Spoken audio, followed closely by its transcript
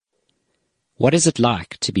What is it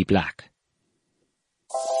like to be black?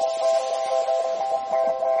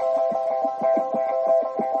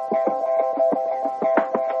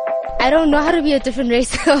 I don't know how to be a different race.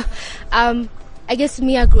 So, I guess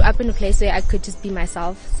me, I grew up in a place where I could just be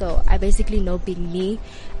myself. So I basically know being me,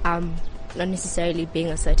 not necessarily being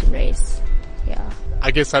a certain race. Yeah.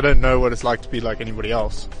 I guess I don't know what it's like to be like anybody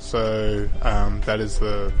else. So that's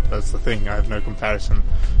the thing. I have no comparison.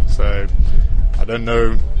 So I don't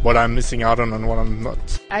know what I'm missing out on and what I'm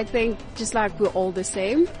not. I think just like we're all the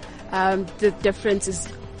same. The difference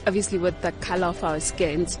is obviously with the color of our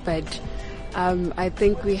skins, but I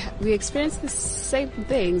think we experience the same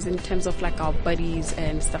things in terms of like our bodies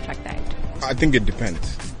and stuff like that. I think it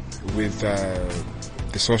depends with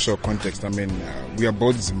the social context. I mean, we are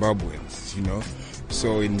both Zimbabweans, you know.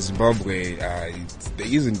 So in Zimbabwe, there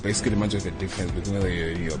isn't basically much of a difference between whether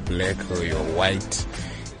you're black or you're white,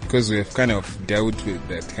 because we have kind of dealt with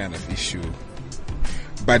that kind of issue.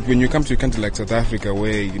 But when you come to a country like South Africa,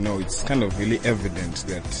 where, you know, it's kind of really evident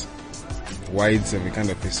that whites have a kind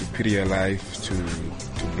of a superior life to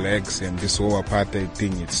blacks, and this whole apartheid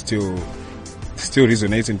thing, it still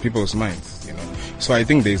resonates in people's minds, you know. So I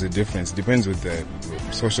think there's a difference. It depends with the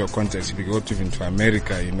social context. If you go even to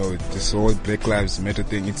America, you know, this whole Black Lives Matter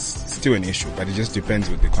thing, it's still an issue, but it just depends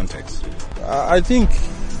with the context. I think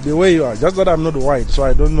the way you are, just that I'm not white, so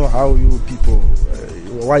I don't know how you people,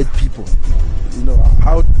 white people, you know,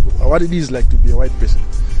 what it is like to be a white person.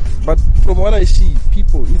 But from what I see,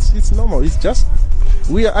 people, it's normal. It's just,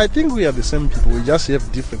 I think we are the same people. We just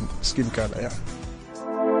have different skin color, yeah.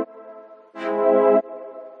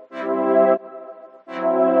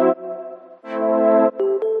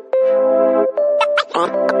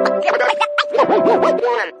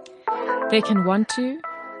 They can want to,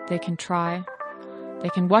 they can try, they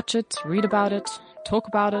can watch it, read about it, talk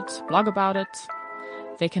about it, blog about it.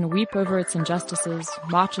 They can weep over its injustices,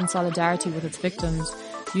 march in solidarity with its victims,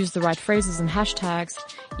 use the right phrases and hashtags,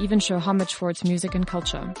 even show homage for its music and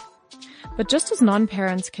culture. But just as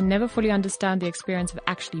non-parents can never fully understand the experience of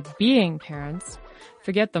actually being parents,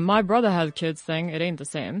 forget the my brother has kids thing, it ain't the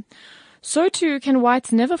same, so too can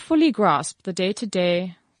whites never fully grasp the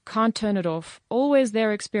day-to-day, can't turn it off, always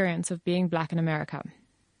their experience of being black in America.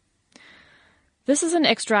 This is an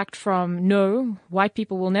extract from No, White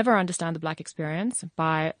People Will Never Understand the Black Experience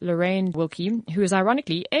by Lorraine Wilkie, who is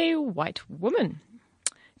ironically a white woman.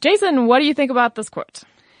 Jason, what do you think about this quote?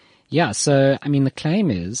 Yeah, so, I mean, the claim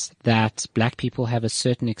is that black people have a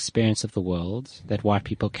certain experience of the world that white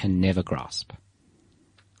people can never grasp.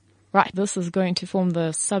 Right, this is going to form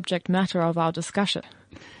the subject matter of our discussion.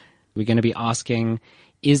 We're going to be asking,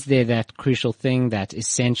 is there that crucial thing, that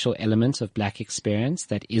essential element of black experience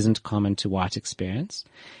that isn't common to white experience?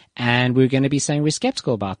 And we're going to be saying we're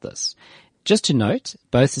skeptical about this. Just to note,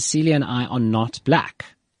 both Cecilia and I are not black.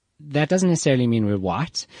 That doesn't necessarily mean we're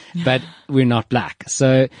white, but we're not black.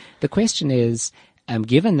 So the question is,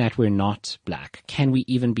 given that we're not black, can we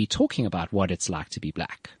even be talking about what it's like to be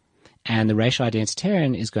black? And the racial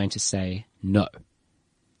identitarian is going to say no.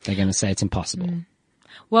 They're going to say it's impossible.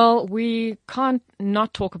 Well, we can't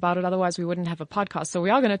not talk about it, otherwise we wouldn't have a podcast. So we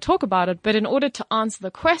are going to talk about it, but in order to answer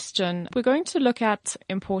the question, we're going to look at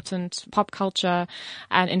important pop culture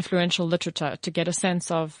and influential literature to get a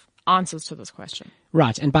sense of answers to this question.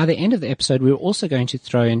 Right, and by the end of the episode, we're also going to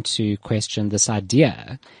throw into question this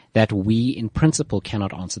idea that we, in principle,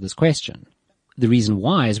 cannot answer this question. The reason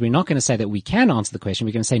why is we're not going to say that we can answer the question.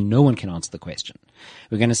 We're going to say no one can answer the question.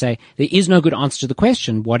 We're going to say there is no good answer to the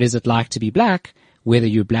question, what is it like to be black, whether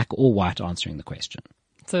you're black or white answering the question.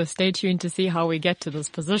 So stay tuned to see how we get to this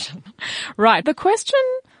position. Right. The question,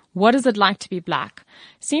 what is it like to be black,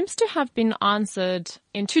 seems to have been answered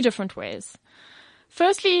in two different ways.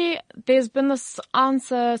 Firstly, there's been this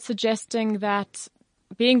answer suggesting that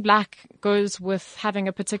being black goes with having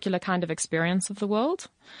a particular kind of experience of the world.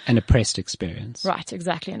 An oppressed experience. Right,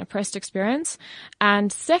 exactly, an oppressed experience.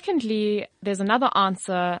 And secondly, there's another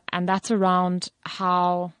answer, and that's around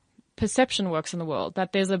how perception works in the world,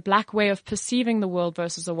 that there's a black way of perceiving the world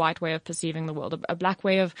versus a white way of perceiving the world, a black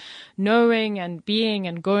way of knowing and being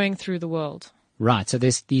and going through the world. Right, so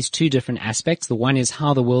there's these two different aspects. The one is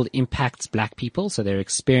how the world impacts black people, so their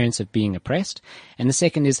experience of being oppressed. And the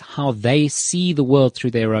second is how they see the world through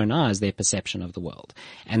their own eyes, their perception of the world.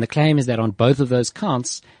 And the claim is that on both of those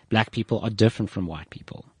counts, black people are different from white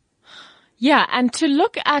people. Yeah, and to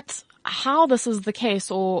look at how this is the case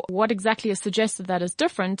or what exactly is suggested that is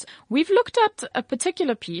different, we've looked at a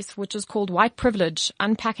particular piece which is called White Privilege,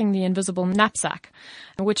 Unpacking the Invisible Knapsack,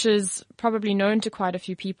 which is probably known to quite a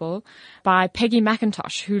few people, by Peggy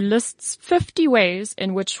McIntosh, who lists 50 ways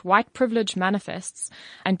in which white privilege manifests,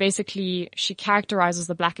 and basically she characterizes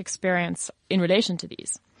the black experience in relation to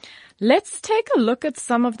these. Let's take a look at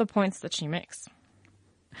some of the points that she makes.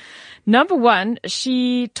 Number one,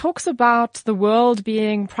 she talks about the world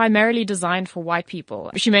being primarily designed for white people.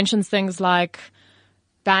 She mentions things like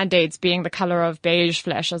Band-Aids being the color of beige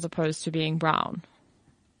flesh as opposed to being brown.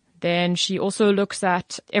 Then she also looks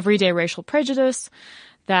at everyday racial prejudice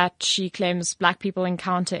that she claims black people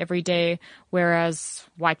encounter every day, whereas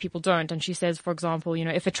white people don't. And she says, for example,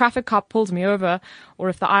 if a traffic cop pulls me over or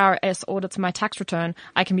if the IRS audits my tax return,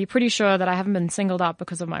 I can be pretty sure that I haven't been singled out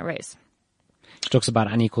because of my race. She talks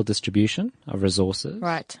about unequal distribution of resources.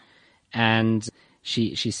 Right. And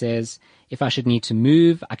she says, if I should need to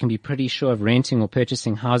move, I can be pretty sure of renting or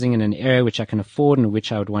purchasing housing in an area which I can afford and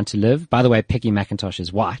which I would want to live. By the way, Peggy McIntosh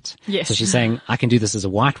is white. Yes. So she's saying, I can do this as a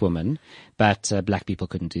white woman, but black people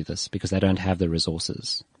couldn't do this because they don't have the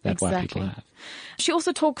resources that white people have. She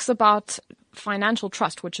also talks about financial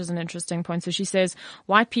trust, which is an interesting point. So she says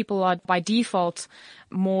white people are by default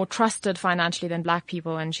more trusted financially than black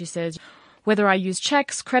people. And she says, whether I use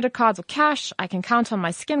checks, credit cards, or cash, I can count on my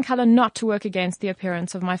skin color not to work against the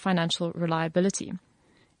appearance of my financial reliability.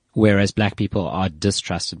 Whereas black people are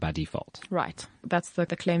distrusted by default. Right. That's the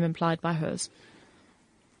claim implied by hers.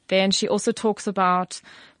 Then she also talks about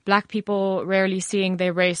black people rarely seeing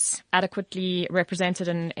their race adequately represented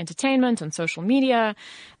in entertainment and social media.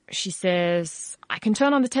 She says, I can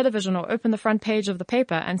turn on the television or open the front page of the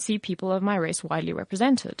paper and see people of my race widely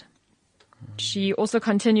represented. She also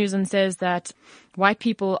continues and says that white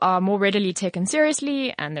people are more readily taken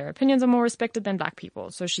seriously and their opinions are more respected than black people.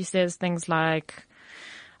 So she says things like,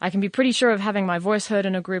 I can be pretty sure of having my voice heard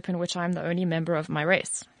in a group in which I'm the only member of my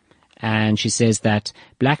race. And she says that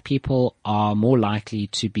black people are more likely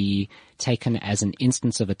to be taken as an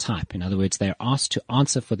instance of a type. In other words, they're asked to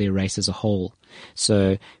answer for their race as a whole.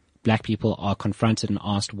 So black people are confronted and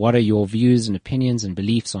asked, what are your views and opinions and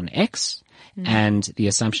beliefs on X? And the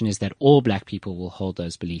assumption is that all black people will hold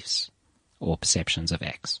those beliefs or perceptions of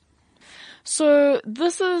X. So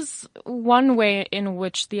this is one way in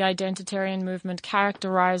which the identitarian movement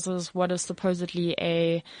characterizes what is supposedly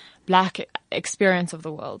a black experience of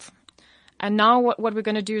the world. And now what we're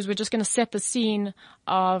going to do is we're just going to set the scene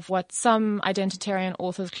of what some identitarian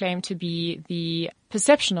authors claim to be the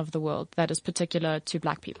perception of the world that is particular to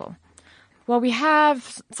black people. Well, we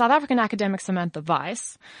have South African academic Samantha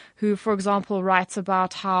Weiss, who, for example, writes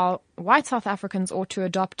about how white South Africans ought to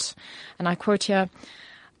adopt, and I quote here,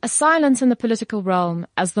 a silence in the political realm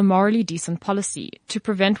as the morally decent policy to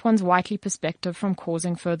prevent one's whitely perspective from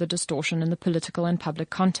causing further distortion in the political and public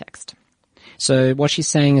context. So what she's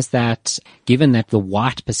saying is that given that the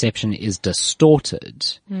white perception is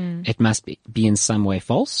distorted, it must be in some way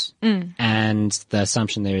false. And the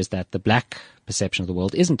assumption there is that the black perception of the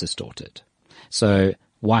world isn't distorted. So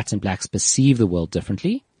whites and blacks perceive the world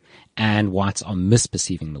differently, and whites are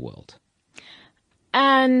misperceiving the world.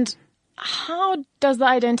 And how does the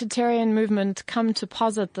identitarian movement come to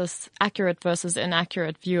posit this accurate versus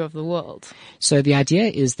inaccurate view of the world? So the idea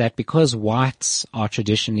is that because whites are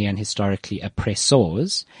traditionally and historically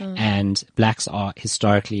oppressors, and blacks are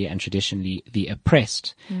historically and traditionally the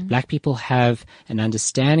oppressed, black people have an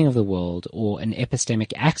understanding of the world or an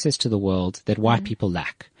epistemic access to the world that white people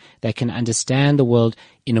lack. They can understand the world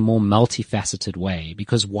in a more multifaceted way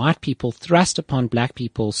because white people thrust upon black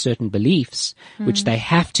people certain beliefs which they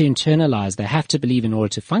have to internalize, they have to believe in order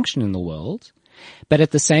to function in the world. But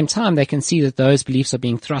at the same time, they can see that those beliefs are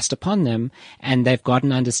being thrust upon them and they've got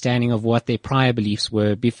an understanding of what their prior beliefs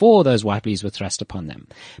were before those white beliefs were thrust upon them.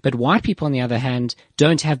 But white people, on the other hand,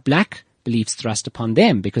 don't have black beliefs thrust upon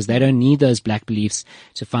them because they don't need those black beliefs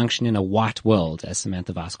to function in a white world, as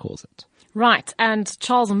Samantha Weiss calls it. Right. And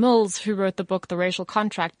Charles Mills, who wrote the book The Racial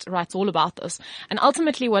Contract, writes all about this. And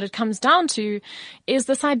ultimately what it comes down to is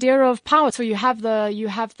this idea of power. So you have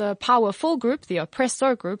the powerful group, the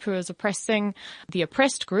oppressor group, who is oppressing the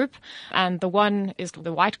oppressed group. And the one is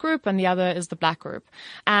the white group and the other is the black group.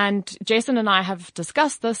 And Jason and I have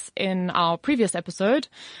discussed this in our previous episode,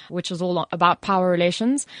 which is all about power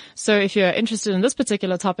relations. So if you're interested in this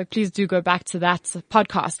particular topic, please do go back to that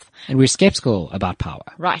podcast. And we're skeptical about power.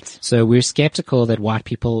 Right. So we're skeptical that white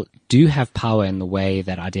people do have power in the way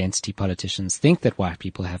that identity politicians think that white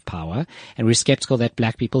people have power. And we're skeptical that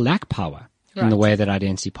black people lack power in the way that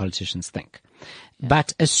identity politicians think. Yeah.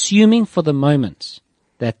 But assuming for the moment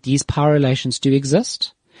that these power relations do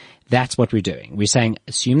exist, That's what we're doing. We're saying,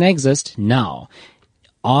 assume they exist now.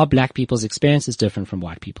 Are black people's experiences different from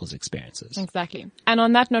white people's experiences? Exactly. And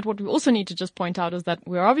on that note, what we also need to just point out is that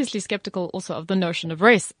we're obviously skeptical also of the notion of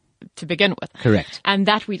race to begin with. Correct. And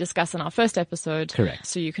that we discuss in our first episode. Correct.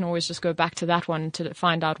 So you can always just go back to that one to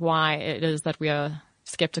find out why it is that we are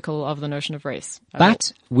skeptical of the notion of race.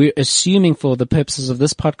 But we're assuming for the purposes of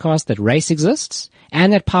this podcast that race exists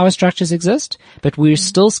and that power structures exist, but we're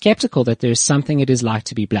still skeptical that there's something it is like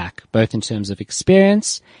to be black, both in terms of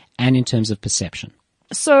experience and in terms of perception.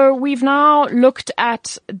 So we've now looked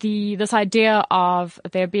at this idea of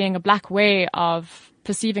there being a black way of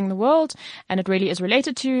perceiving the world, and it really is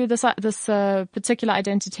related to this particular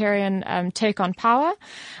identitarian take on power.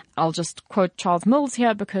 I'll just quote Charles Mills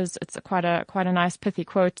here because it's quite a nice pithy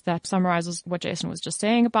quote that summarizes what Jason was just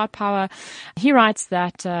saying about power. He writes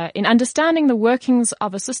that in understanding the workings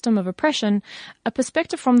of a system of oppression, a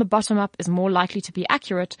perspective from the bottom up is more likely to be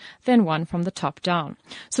accurate than one from the top down.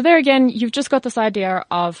 So there again, you've just got this idea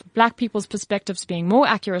of black people's perspectives being more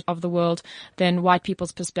accurate of the world than white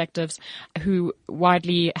people's perspectives, who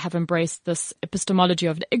widely have embraced this epistemology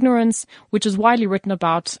of ignorance, which is widely written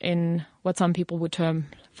about in what some people would term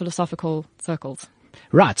philosophical circles.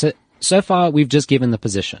 Right. So far, we've just given the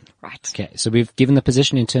position. Right. Okay. So we've given the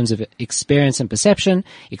position in terms of experience and perception,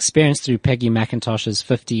 experience through Peggy McIntosh's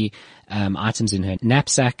 50 items in her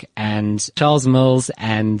knapsack, and Charles Mills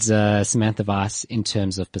and Samantha Weiss in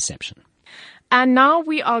terms of perception. And now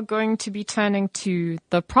we are going to be turning to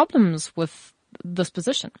the problems with this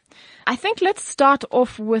position. I think let's start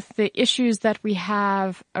off with the issues that we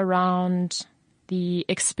have around the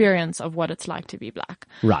experience of what it's like to be black.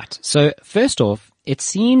 Right. So first off, it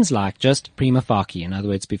seems like just prima facie, in other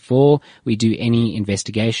words, before we do any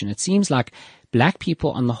investigation, it seems like black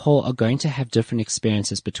people on the whole are going to have different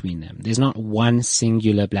experiences between them. There's not one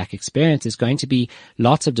singular black experience. There's going to be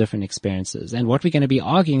lots of different experiences. And what we're going to be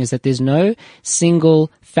arguing is that there's no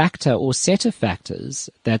single factor or set of factors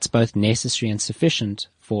that's both necessary and sufficient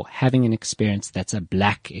for having an experience that's a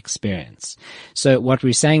black experience. So what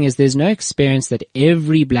we're saying is there's no experience that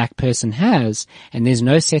every black person has, and there's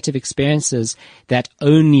no set of experiences that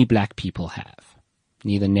only black people have.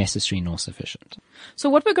 Neither necessary nor sufficient. So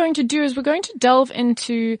what we're going to do is we're going to delve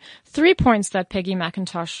into 3 points that Peggy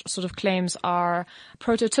McIntosh sort of claims are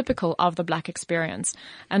prototypical of the black experience,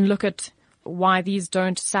 and look at why these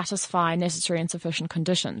don't satisfy necessary and sufficient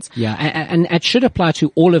conditions. Yeah, and it should apply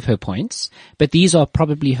to all of her points, but these are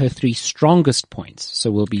probably her 3 strongest points, so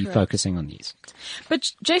we'll be focusing on these.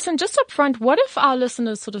 But Jason, just up front, what if our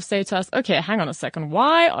listeners sort of say to us, okay, hang on a second,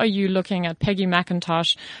 why are you looking at Peggy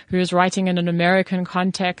McIntosh, who is writing in an American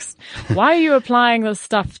context? Why are you applying this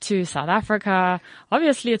stuff to South Africa?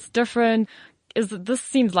 Obviously it's different. This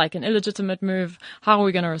seems like an illegitimate move. How are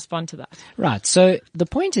we going to respond to that? Right. So the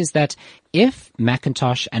point is that if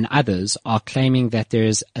McIntosh and others are claiming that there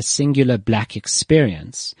is a singular black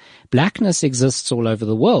experience, blackness exists all over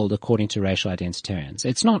the world according to racial identitarians.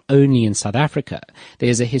 It's not only in South Africa.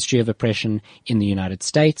 There's a history of oppression in the United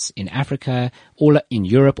States, in Africa, all in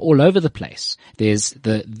Europe, all over the place. There's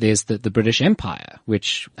the British Empire,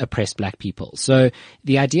 which oppressed black people. So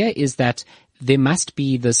the idea is that there must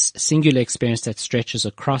be this singular experience that stretches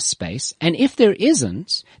across space. And if there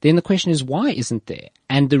isn't, then the question is, why isn't there?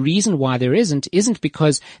 And the reason why there isn't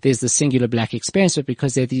because there's the singular black experience, but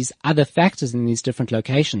because there are these other factors in these different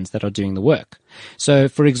locations that are doing the work. So,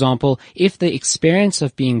 for example, if the experience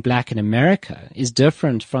of being black in America is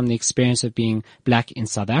different from the experience of being black in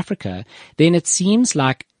South Africa, then it seems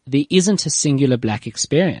like there isn't a singular black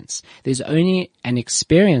experience. There's only an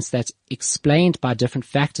experience that's explained by different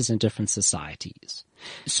factors in different societies.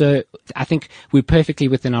 So I think we're perfectly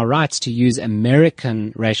within our rights to use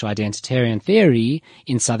American racial identitarian theory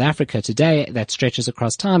in South Africa today that stretches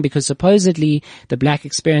across time, because supposedly the black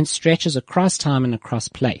experience stretches across time and across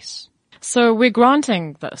place. So we're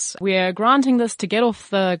granting this. We're granting this to get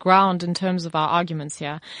off the ground in terms of our arguments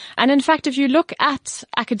here. And in fact, if you look at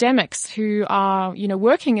academics who are,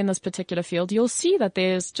 working in this particular field, you'll see that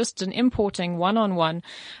there's just an importing one-on-one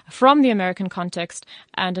from the American context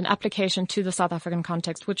and an application to the South African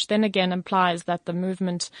context, which then again implies that the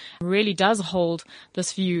movement really does hold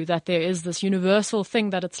this view that there is this universal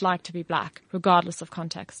thing that it's like to be black, regardless of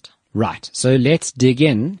context. Right. So let's dig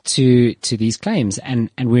in to these claims, and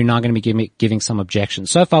we're now going to be giving some objections.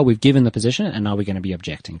 So far we've given the position, and now we're going to be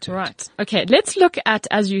objecting to it. Right. Okay. Let's look at,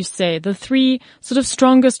 as you say, the 3 sort of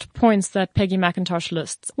strongest points that Peggy McIntosh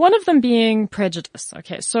lists. One of them being prejudice.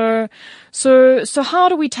 Okay. So how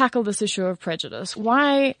do we tackle this issue of prejudice?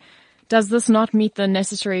 Why does this not meet the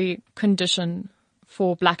necessary condition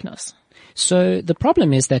for blackness? So the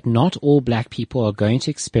problem is that not all black people are going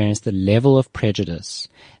to experience the level of prejudice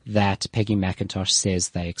that Peggy McIntosh says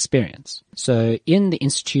they experience. So in the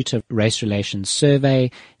Institute of Race Relations survey,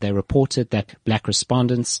 they reported that black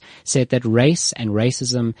respondents said that race and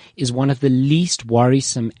racism is one of the least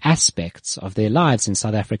worrisome aspects of their lives in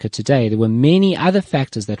South Africa today. There were many other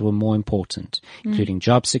factors that were more important, including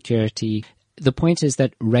job security. The point is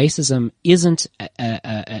that racism isn't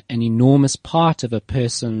an enormous part of a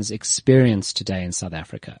person's experience today in South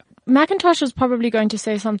Africa. McIntosh is probably going to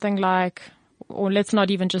say something like, or let's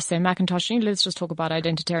not even just say McIntosh, let's just talk about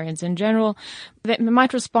identitarians in general. They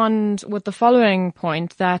might respond with the following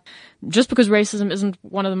point, that just because racism isn't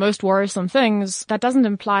one of the most worrisome things, that doesn't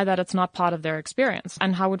imply that it's not part of their experience.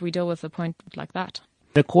 And how would we deal with a point like that?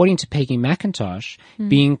 According to Peggy McIntosh,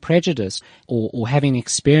 being prejudiced or having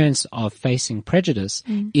experience of facing prejudice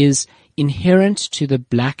is inherent to the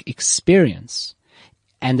black experience.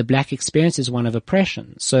 And the black experience is one of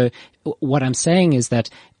oppression. So what I'm saying is that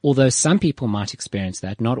although some people might experience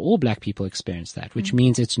that, not all black people experience that, which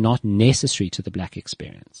means it's not necessary to the black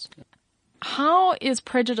experience. How is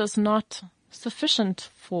prejudice not sufficient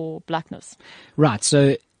for blackness? Right.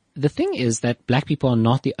 So the thing is that black people are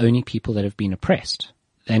not the only people that have been oppressed.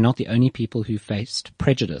 They're not the only people who faced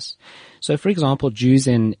prejudice. So, for example, Jews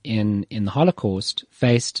in the Holocaust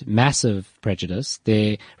faced massive prejudice.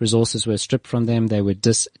 Their resources were stripped from them. They were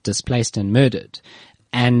displaced and murdered.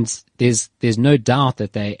 And there's no doubt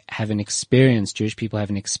that they have an experience, Jewish people have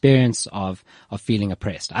an experience of feeling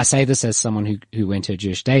oppressed. I say this as someone who went to a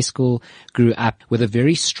Jewish day school, grew up with a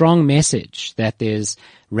very strong message that there's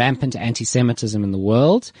rampant anti-Semitism in the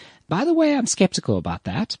world. By the way, I'm skeptical about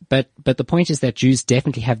that, but the point is that Jews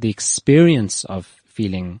definitely have the experience of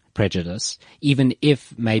feeling prejudice, even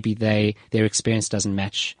if maybe their experience doesn't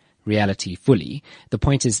match reality fully. The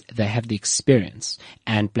point is they have the experience,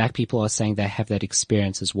 and black people are saying they have that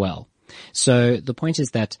experience as well. So the point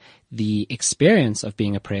is that the experience of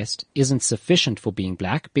being oppressed isn't sufficient for being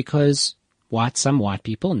black because some white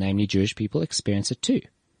people, namely Jewish people, experience it too.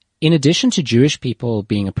 In addition to Jewish people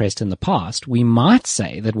being oppressed in the past, we might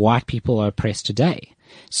say that white people are oppressed today.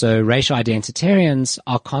 So racial identitarians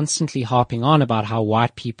are constantly harping on about how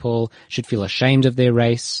white people should feel ashamed of their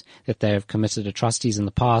race, that they have committed atrocities in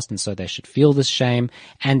the past, and so they should feel this shame.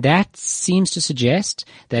 And that seems to suggest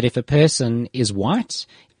that if a person is white,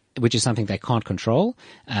 which is something they can't control,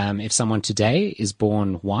 if someone today is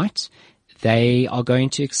born white, they are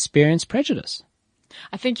going to experience prejudice.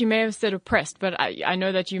 I think you may have said oppressed, but I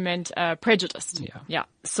know that you meant prejudiced. Yeah.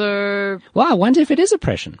 So, well, I wonder if it is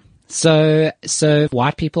oppression. So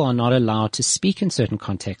white people are not allowed to speak in certain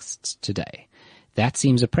contexts today. That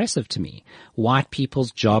seems oppressive to me. White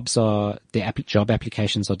people's job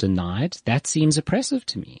applications are denied. That seems oppressive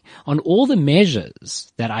to me. On all the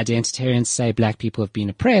measures that identitarians say black people have been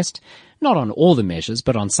oppressed, not on all the measures,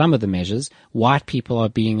 but on some of the measures, white people are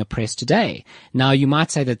being oppressed today. Now, you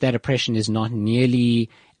might say that oppression is not nearly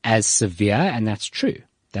as severe, and that's true.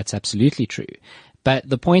 That's absolutely true. But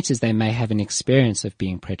the point is they may have an experience of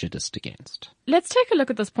being prejudiced against. Let's take a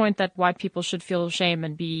look at this point that white people should feel shame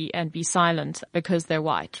and be silent because they're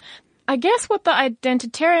white. I guess what the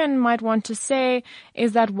identitarian might want to say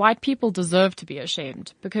is that white people deserve to be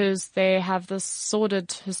ashamed because they have this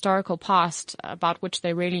sordid historical past about which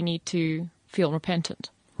they really need to feel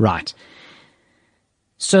repentant. Right.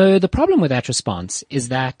 So the problem with that response is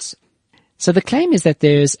that, so the claim is that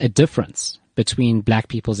there's a difference between black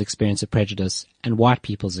people's experience of prejudice and white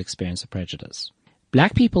people's experience of prejudice.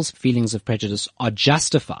 Black people's feelings of prejudice are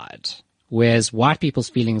justified, whereas white people's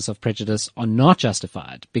feelings of prejudice are not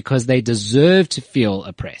justified because they deserve to feel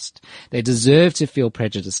oppressed. They deserve to feel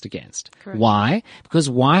prejudiced against. Correct. Why? Because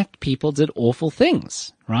white people did awful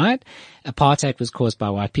things, right? Apartheid was caused by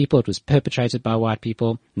white people. It was perpetrated by white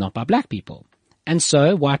people, not by black people. And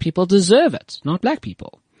so white people deserve it, not black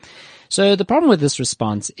people. So the problem with this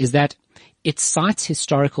response is that it cites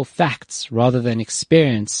historical facts rather than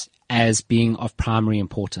experience as being of primary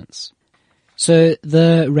importance. So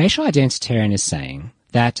the racial identitarian is saying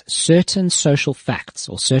that certain social facts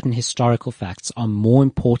or certain historical facts are more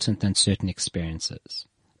important than certain experiences.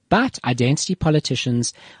 But identity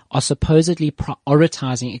politicians are supposedly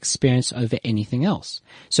prioritizing experience over anything else.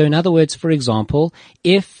 So in other words, for example,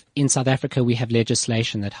 if in South Africa we have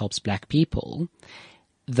legislation that helps black people,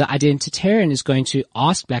 the identitarian is going to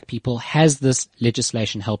ask black people, has this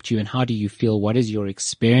legislation helped you and how do you feel? What is your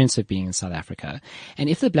experience of being in South Africa? And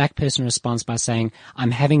if the black person responds by saying,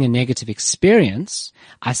 I'm having a negative experience,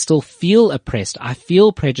 I still feel oppressed, I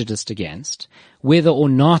feel prejudiced against, whether or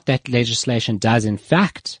not that legislation does in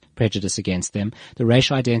fact prejudice against them, the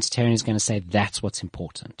racial identitarian is going to say that's what's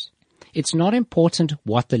important. It's not important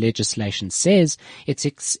what the legislation says.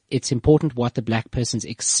 It's important what the black person's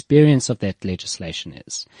experience of that legislation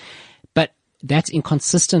is. But that's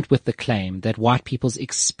inconsistent with the claim that white people's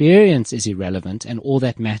experience is irrelevant and all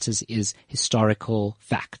that matters is historical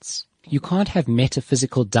facts. You can't have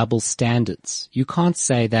metaphysical double standards. You can't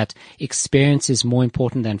say that experience is more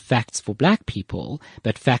important than facts for black people,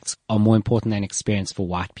 but facts are more important than experience for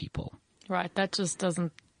white people. Right, that just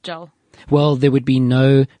doesn't gel. Well, there would be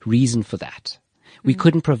no reason for that. We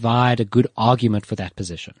couldn't provide a good argument for that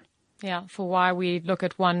position. Yeah, for why we look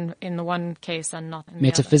at one in the one case and not in the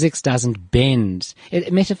Metaphysics doesn't bend.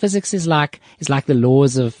 Metaphysics is like the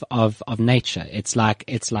laws of nature. It's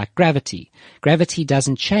like gravity. Gravity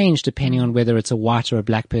doesn't change depending on whether it's a white or a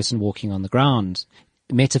black person walking on the ground.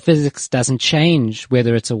 Metaphysics doesn't change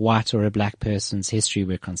whether it's a white or a black person's history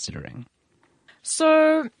we're considering.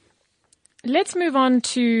 So let's move on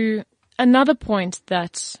to another point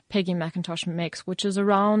that Peggy McIntosh makes, which is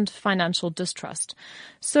around financial distrust.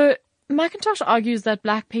 So McIntosh argues that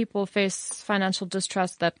black people face financial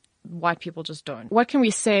distrust that white people just don't. What can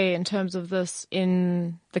we say in terms of this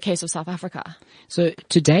in the case of South Africa? So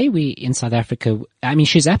today in South Africa, I mean,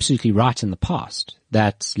 she's absolutely right in the past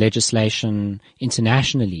that legislation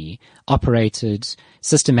internationally operated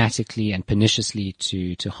systematically and perniciously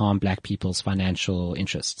to harm black people's financial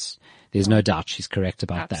interests. There's no doubt she's correct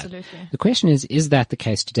about Absolutely. that. The question is that the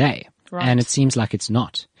case today? Right. And it seems like it's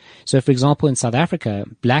not. So, for example, in South Africa,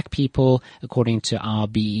 black people, according to our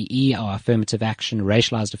BEE, our affirmative action,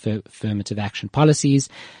 racialized affirmative action policies,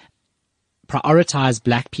 prioritize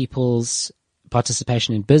black people's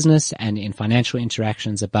participation in business and in financial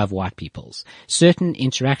interactions above white people's. Certain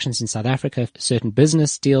interactions in South Africa, certain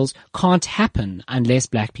business deals can't happen unless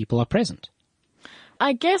black people are present.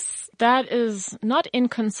 I guess that is not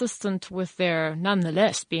inconsistent with there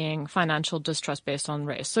nonetheless being financial distrust based on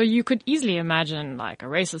race. So you could easily imagine like a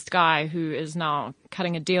racist guy who is now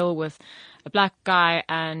cutting a deal with a black guy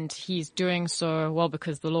and he's doing so, well,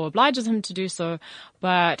 because the law obliges him to do so,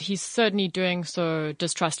 but he's certainly doing so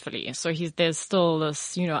distrustfully. So there's still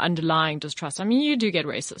this, underlying distrust. I mean, you do get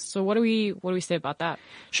racist. So what do we say about that?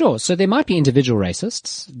 Sure. So there might be individual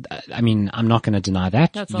racists. I mean, I'm not going to deny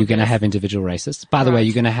that. That's You're going to obvious. have individual racists. By the way,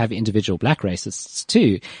 you're going to have individual black racists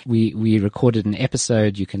too. We recorded an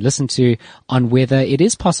episode you can listen to on whether it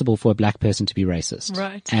is possible for a black person to be racist.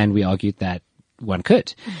 Right. And we argued that one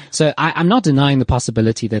could. So I'm not denying the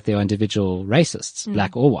possibility that there are individual racists,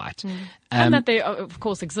 black or white. And that they, of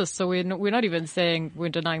course, exist. So we're not even saying we're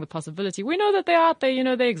denying the possibility. We know that they are out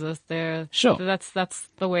there. They exist. Sure. That's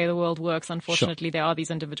the way the world works. Unfortunately, There are these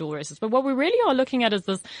individual racists. But what we really are looking at is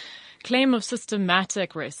this claim of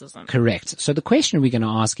systematic racism. Correct. So the question we're going to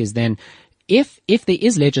ask is then, if there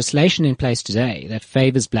is legislation in place today that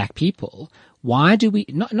favors black people, why do we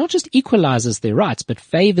not just equalizes their rights, but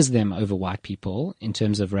favors them over white people in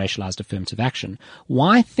terms of racialized affirmative action?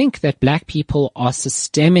 Why think that black people are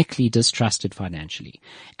systemically distrusted financially?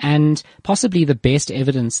 And possibly the best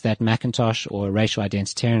evidence that McIntosh or a racial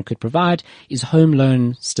identitarian could provide is home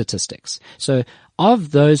loan statistics. So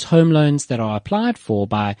of those home loans that are applied for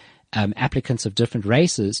by applicants of different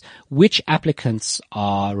races, which applicants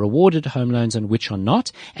are rewarded home loans and which are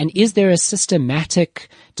not? And is there a systematic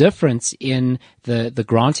difference in the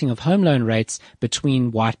granting of home loan rates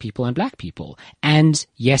between white people and black people? And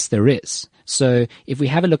yes, there is. So if we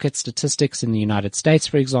have a look at statistics in the United States,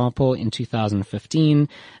 for example, in 2015,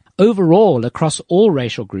 overall, across all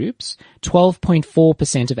racial groups,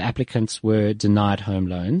 12.4% of applicants were denied home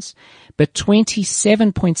loans, but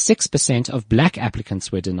 27.6% of black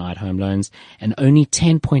applicants were denied home loans, and only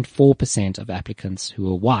 10.4% of applicants who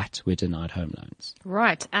were white were denied home loans.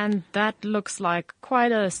 Right. And that looks like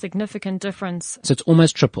quite a significant difference. So it's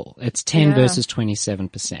almost triple. It's 10 Yeah. versus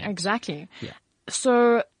 27%. Exactly. Yeah.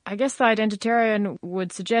 So I guess the identitarian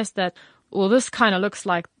would suggest that, well, this kind of looks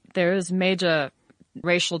like there is major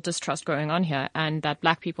racial distrust going on here and that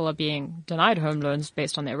black people are being denied home loans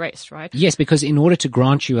based on their race, right? Yes, because in order to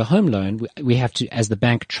grant you a home loan, we have to, as the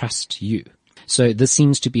bank, trust you. So this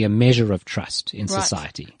seems to be a measure of trust in Right.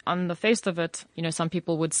 society. On the face of it, some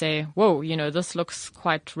people would say, whoa, this looks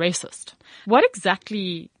quite racist. What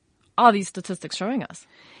exactly are these statistics showing us?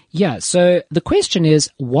 Yeah, so the question is,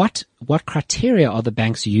 what criteria are the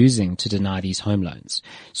banks using to deny these home loans?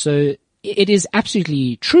 So it is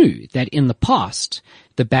absolutely true that in the past,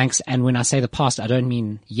 the banks, and when I say the past, I don't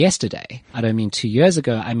mean yesterday, I don't mean 2 years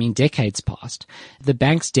ago, I mean decades past, the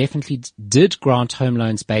banks definitely did grant home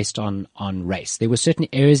loans based on race. There were certain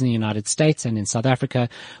areas in the United States and in South Africa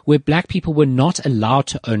where black people were not allowed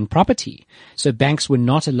to own property. So banks were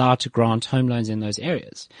not allowed to grant home loans in those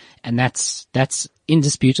areas. And that's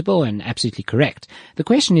indisputable and absolutely correct. The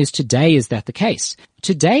question is, today, is that the case?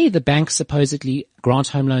 Today, the banks supposedly grant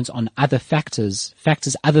home loans on other factors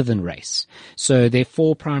other than race. So their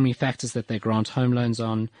 4 primary factors that they grant home loans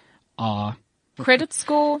on are credit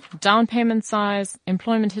score, down payment size,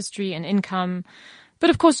 employment history, and income. But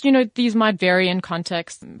of course, these might vary in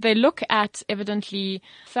context. They look at evidently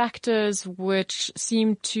factors which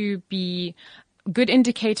seem to be good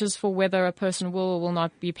indicators for whether a person will or will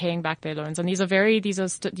not be paying back their loans. And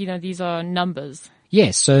these are numbers.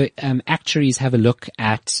 Yes, so actuaries have a look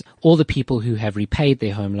at all the people who have repaid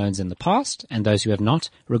their home loans in the past and those who have not,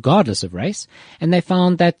 regardless of race. And they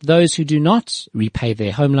found that those who do not repay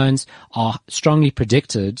their home loans are strongly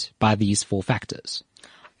predicted by these 4 factors.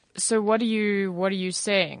 So what are you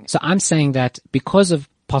saying? So I'm saying that because of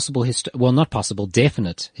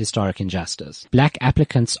definite historic injustice, black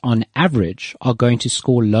applicants on average are going to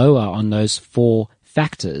score lower on those 4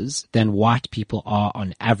 factors than white people are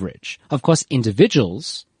on average. Of course,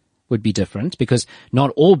 individuals would be different because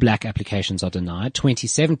not all black applications are denied.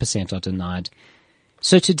 27% are denied.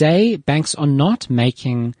 So today, banks are not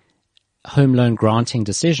making home loan granting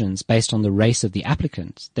decisions based on the race of the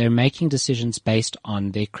applicant. They're making decisions based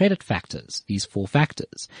on their credit factors, these 4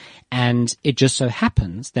 factors. And it just so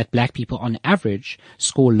happens that black people on average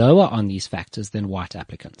score lower on these factors than white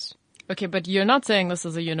applicants. Okay, but you're not saying this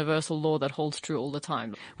is a universal law that holds true all the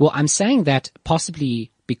time. Well, I'm saying that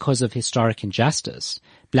possibly because of historic injustice,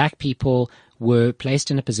 black people were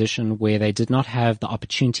placed in a position where they did not have the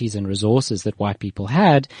opportunities and resources that white people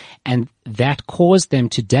had, and that caused them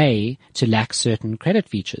today to lack certain credit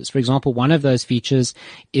features. For example, one of those features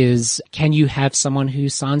is, can you have someone who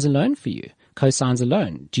signs a loan for you, co-signs a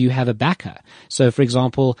loan? Do you have a backer? So, for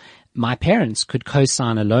example, my parents could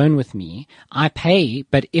co-sign a loan with me. I pay,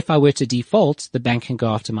 but if I were to default, the bank can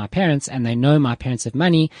go after my parents, and they know my parents have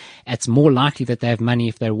money. It's more likely that they have money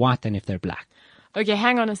if they're white than if they're black. Okay,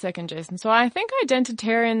 hang on a second, Jason. So I think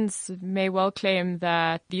identitarians may well claim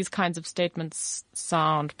that these kinds of statements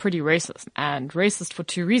sound pretty racist, and racist for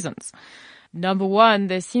 2 reasons. Number one,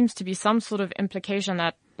 there seems to be some sort of implication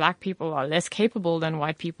that black people are less capable than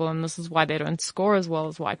white people, and this is why they don't score as well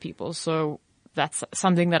as white people. So that's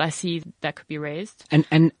something that I see that could be raised.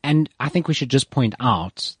 And I think we should just point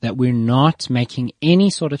out that we're not making any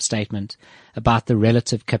sort of statement about the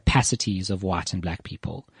relative capacities of white and black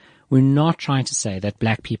people. We're not trying to say that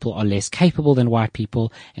black people are less capable than white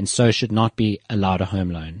people and so should not be allowed a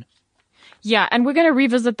home loan. Yeah, and we're going to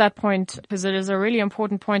revisit that point because it is a really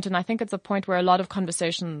important point, and I think it's a point where a lot of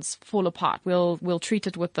conversations fall apart. We'll treat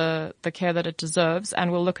it with the care that it deserves, and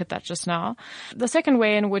we'll look at that just now. The second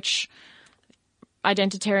way in which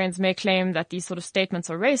identitarians may claim that these sort of statements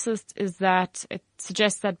are racist is that it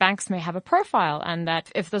suggests that banks may have a profile, and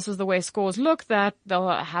that if this is the way scores look, that they'll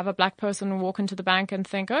have a black person walk into the bank and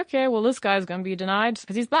think, okay, well, this guy's going to be denied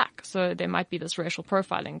because he's black. So there might be this racial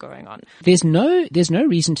profiling going on. There's no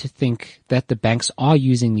reason to think that the banks are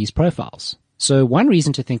using these profiles. So one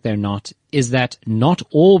reason to think they're not is that not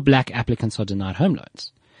all black applicants are denied home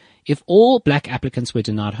loans. If all black applicants were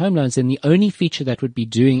denied home loans, then the only feature that would be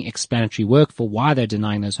doing explanatory work for why they're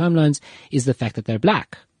denying those home loans is the fact that they're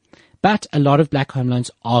black. But a lot of black home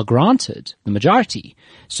loans are granted, the majority.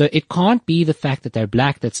 So it can't be the fact that they're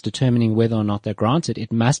black that's determining whether or not they're granted.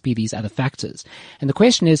 It must be these other factors. And the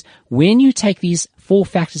question is, when you take these 4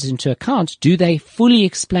 factors into account, do they fully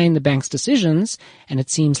explain the bank's decisions? And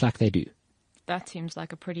it seems like they do. That seems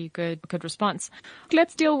like a pretty good response.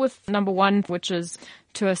 Let's deal with number 1, which is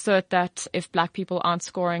to assert that if black people aren't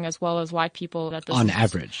scoring as well as white people, that this on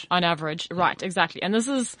average, right, exactly. And this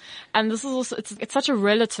is also, it's such a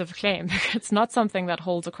relative claim. It's not something that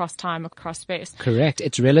holds across time, across space. Correct.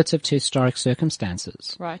 It's relative to historic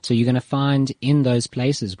circumstances. Right. So you're going to find in those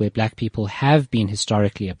places where black people have been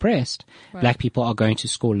historically oppressed, right, black people are going to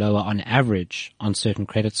score lower on average on certain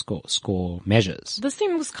credit score measures. This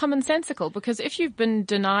seems commonsensical because if you've been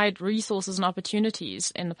denied resources and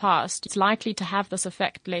opportunities in the past, it's likely to have this effect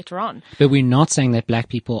later on. But we're not saying that black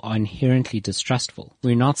people are inherently distrustful.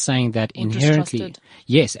 We're not saying that inherently,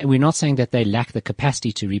 yes, and we're not saying that they lack the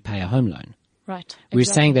capacity to repay a home loan. Right. Exactly. We're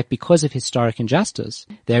saying that because of historic injustice,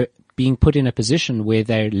 they're being put in a position where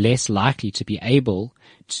they're less likely to be able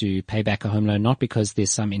to pay back a home loan, not because there's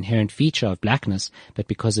some inherent feature of blackness, but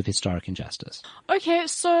because of historic injustice. Okay,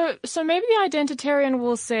 so maybe the identitarian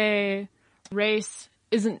will say race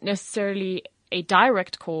isn't necessarily a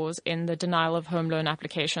direct cause in the denial of home loan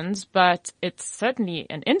applications, but it's certainly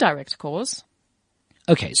an indirect cause.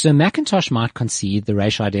 Okay, so McIntosh might concede, the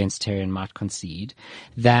racial identitarian might concede,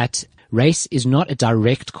 that race is not a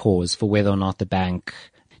direct cause for whether or not the bank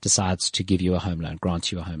decides to give you a home loan,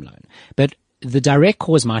 grant you a home loan. But the direct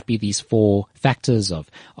cause might be these 4 factors of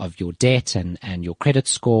your debt and your credit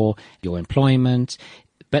score, your employment.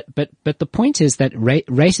 But the point is that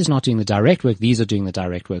race is not doing the direct work. These are doing the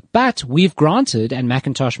direct work. But we've granted, and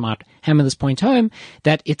McIntosh might hammer this point home,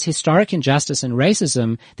 that it's historic injustice and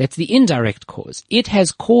racism that's the indirect cause. It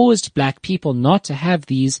has caused black people not to have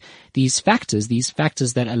these factors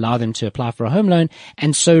that allow them to apply for a home loan.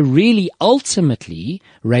 And so really, ultimately,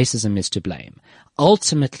 racism is to blame.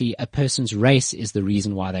 Ultimately, a person's race is the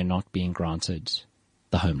reason why they're not being granted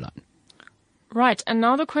the home loan. Right. And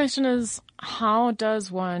now the question is, how does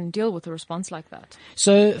one deal with a response like that?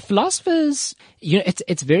 So philosophers,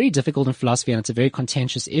 it's very difficult in philosophy, and it's a very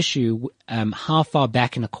contentious issue, how far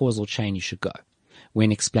back in a causal chain you should go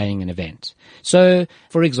when explaining an event. So,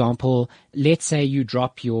 for example, let's say you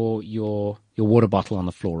drop your water bottle on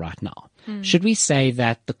the floor right now. Should we say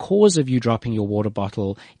that the cause of you dropping your water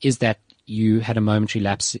bottle is that you had a momentary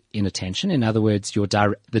lapse in attention? In other words,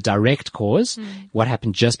 the direct cause, what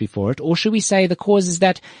happened just before it? Or should we say the cause is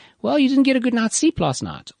that, well, you didn't get a good night's sleep last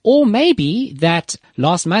night? Or maybe that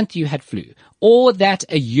last month you had flu? Or that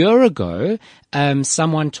a year ago,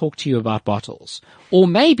 someone talked to you about bottles? Or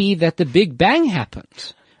maybe that the Big Bang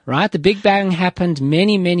happened? Right? The Big Bang happened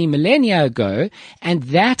many, many millennia ago, and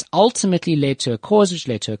that ultimately led to a cause, which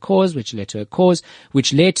led to a cause, which led to a cause,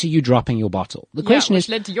 which led to you dropping your bottle. The question which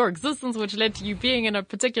led to your existence, which led to you being in a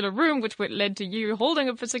particular room, which led to you holding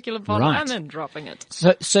a particular bottle and then dropping it.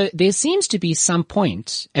 So there seems to be some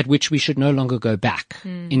point at which we should no longer go back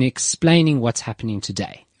in explaining what's happening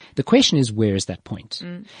today. The question is, where is that point?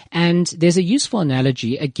 And there's a useful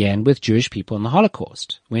analogy, again, with Jewish people in the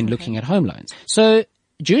Holocaust when looking at home loans. So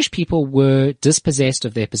Jewish people were dispossessed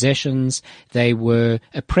of their possessions. They were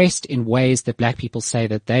oppressed in ways that black people say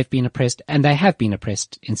that they've been oppressed, and they have been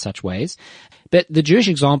oppressed in such ways. But the Jewish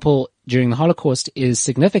example during the Holocaust is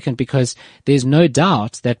significant because there's no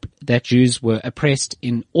doubt that Jews were oppressed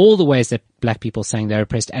in all the ways that black people saying they're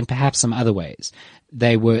oppressed, and perhaps some other ways.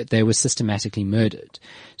 They were systematically murdered.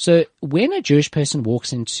 So when a Jewish person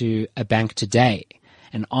walks into a bank today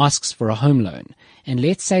and asks for a home loan, and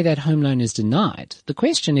let's say that home loan is denied, the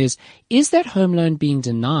question is that home loan being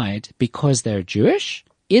denied because they're Jewish?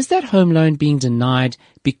 Is that home loan being denied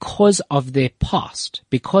because of their past,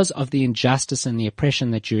 because of the injustice and the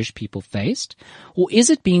oppression that Jewish people faced? Or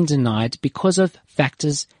is it being denied because of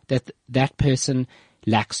factors that person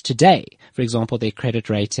lacks today? For example, their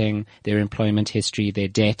credit rating, their employment history, their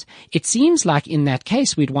debt. It seems like in that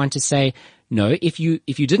case we'd want to say, no, if you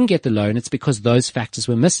didn't get the loan, it's because those factors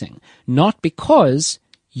were missing, not because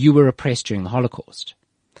you were oppressed during the Holocaust.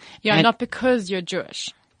 Yeah, and not because you're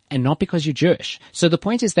Jewish. And not because you're Jewish. So the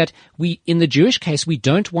point is that in the Jewish case, we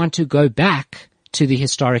don't want to go back to the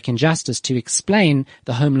historic injustice to explain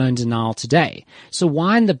the home loan denial today. So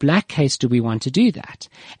why in the black case do we want to do that?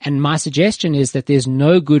 And my suggestion is that there's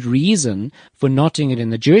no good reason for not doing it in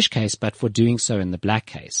the Jewish case, but for doing so in the black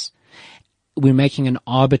case. We're making an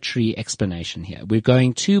arbitrary explanation here. We're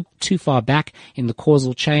going too far back in the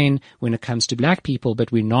causal chain when it comes to black people,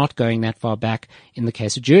 but we're not going that far back in the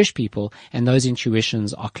case of Jewish people, and those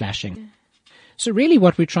intuitions are clashing. So really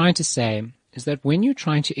what we're trying to say is that when you're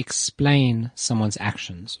trying to explain someone's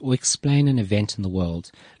actions or explain an event in the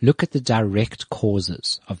world, look at the direct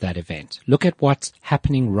causes of that event. Look at what's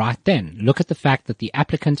happening right then. Look at the fact that the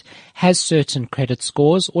applicant has certain credit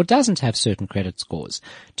scores or doesn't have certain credit scores.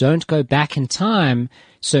 Don't go back in time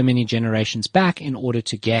so many generations back in order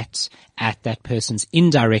to get at that person's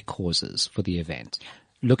indirect causes for the event.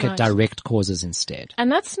 Look at direct causes instead.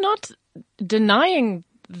 And that's not denying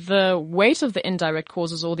the weight of the indirect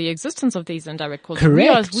causes or the existence of these indirect causes.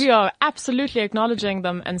 Correct. We are absolutely acknowledging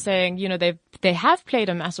them and saying, they have played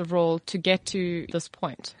a massive role to get to this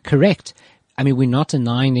point. Correct. I mean, we're not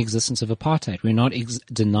denying the existence of apartheid. We're not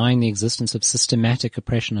denying the existence of systematic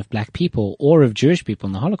oppression of black people or of Jewish people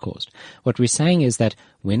in the Holocaust. What we're saying is that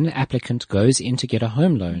when an applicant goes in to get a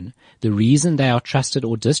home loan, the reason they are trusted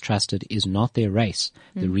or distrusted is not their race.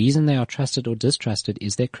 The reason they are trusted or distrusted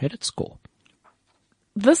is their credit score.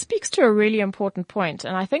 This speaks to a really important point,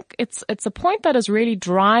 and I think it's a point that is really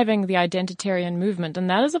driving the identitarian movement, and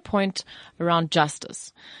that is a point around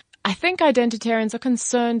justice. I think identitarians are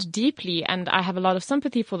concerned deeply, and I have a lot of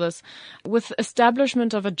sympathy for this, with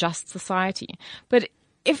establishment of a just society. But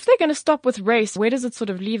if they're going to stop with race, where does it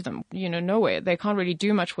sort of leave them? Nowhere. They can't really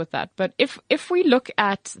do much with that. But if we look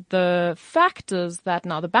at the factors that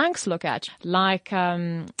now the banks look at, like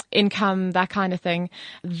income, that kind of thing,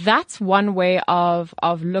 that's one way of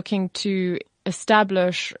looking to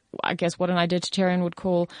establish, I guess, what an identitarian would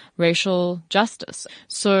call racial justice.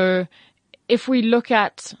 So if we look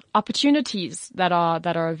at opportunities that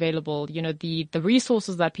are available, the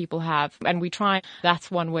resources that people have, and we try,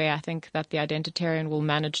 that's one way I think that the identitarian will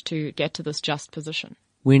manage to get to this just position.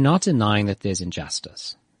 We're not denying that there's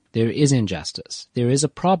injustice. There is injustice. There is a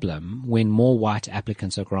problem when more white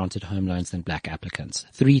applicants are granted home loans than black applicants.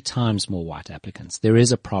 3 times more white applicants. There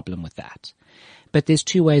is a problem with that. But there's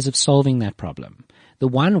 2 ways of solving that problem. The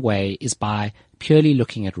one way is by purely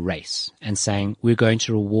looking at race and saying we're going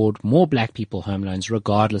to reward more black people home loans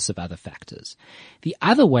regardless of other factors. The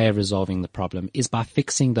other way of resolving the problem is by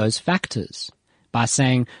fixing those factors, by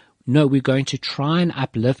saying, no, we're going to try and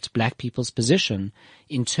uplift black people's position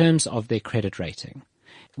in terms of their credit rating.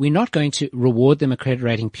 We're not going to reward them a credit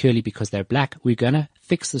rating purely because they're black. We're going to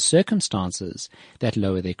fix the circumstances that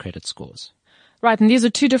lower their credit scores. Right, and these are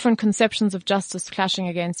 2 different conceptions of justice clashing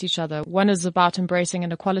against each other. One is about embracing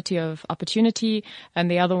an equality of opportunity, and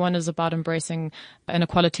the other one is about embracing an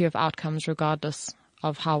equality of outcomes regardless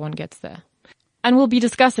of how one gets there. And we'll be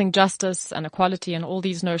discussing justice and equality and all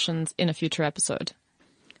these notions in a future episode.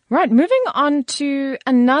 Right, moving on to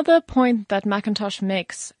another point that McIntosh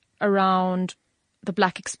makes around the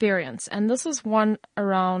black experience, and this is one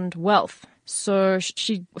around wealth. So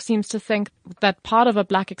she seems to think that part of a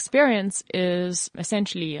black experience is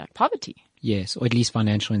essentially like poverty. Yes, or at least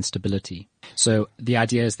financial instability. So the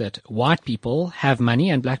idea is that white people have money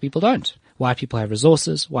and black people don't. White people have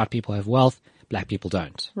resources, white people have wealth, black people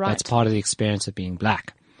don't. Right. That's part of the experience of being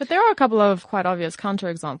black. But there are a couple of quite obvious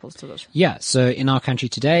counterexamples to this. Yeah, so in our country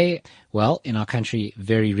today, in our country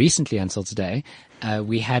very recently until today,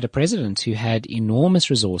 we had a president who had enormous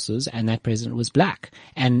resources, and that president was black.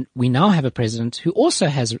 And we now have a president who also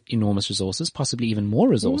has enormous resources, possibly even more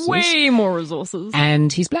resources. Way more resources.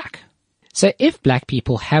 And he's black. So if black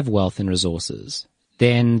people have wealth and resources,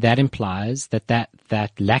 then that implies that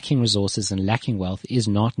lacking resources and lacking wealth is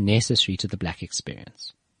not necessary to the black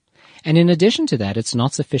experience. And in addition to that, it's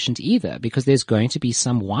not sufficient either, because there's going to be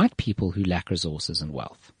some white people who lack resources and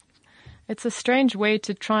wealth. It's a strange way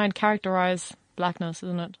to try and characterize blackness,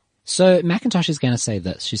 isn't it? So McIntosh is going to say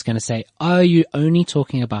this. She's going to say, are you only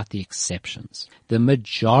talking about the exceptions? The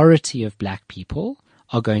majority of black people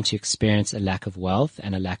are going to experience a lack of wealth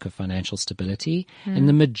and a lack of financial stability, and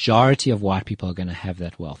the majority of white people are going to have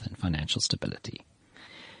that wealth and financial stability.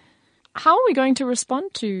 How are we going to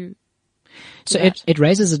respond to So it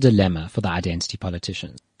raises a dilemma for the identity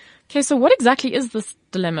politicians. Okay, so what exactly is this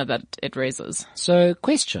dilemma that it raises? So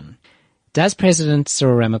question, does President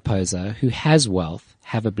Cyril Ramaphosa, who has wealth,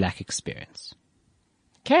 have a black experience?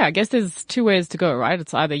 Okay, I guess there's 2 ways to go, right?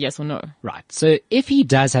 It's either yes or no. Right. So if he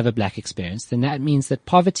does have a black experience, then that means that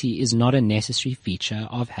poverty is not a necessary feature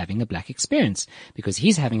of having a black experience, because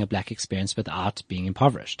he's having a black experience without being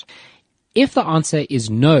impoverished. If the answer is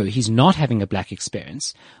no, he's not having a black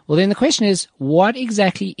experience, well then the question is, what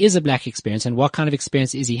exactly is a black experience and what kind of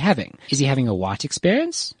experience is he having? Is he having a white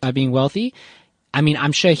experience by being wealthy? I mean,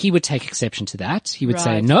 I'm sure he would take exception to that. He would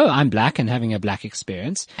say, no, I'm black and having a black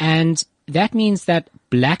experience. And that means that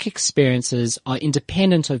black experiences are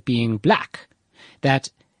independent of being black. That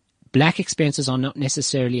black experiences are not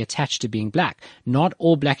necessarily attached to being black. Not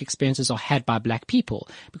all black experiences are had by black people,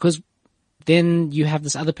 because then you have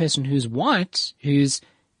this other person who's white, who's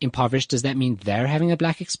impoverished. Does that mean they're having a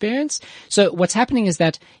black experience? So what's happening is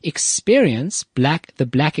that the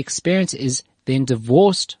black experience is then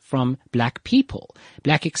divorced from black people.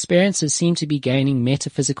 Black experiences seem to be gaining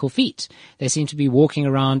metaphysical feet. They seem to be walking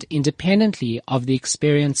around independently of the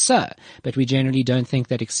experiencer, but we generally don't think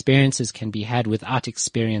that experiences can be had without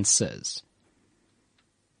experiencers.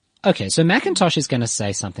 Okay, so McIntosh is going to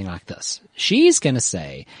say something like this. She's going to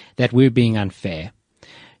say that we're being unfair.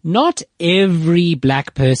 Not every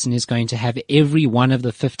black person is going to have every one of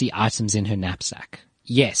the 50 items in her knapsack.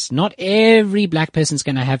 Yes, not every black person is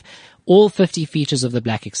going to have all 50 features of the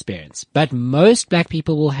black experience, but most black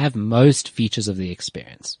people will have most features of the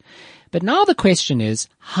experience. But now the question is,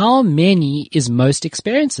 how many is most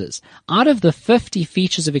experiences? Out of the 50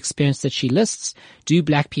 features of experience that she lists, do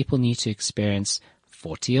black people need to experience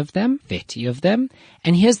 40 of them, 30 of them?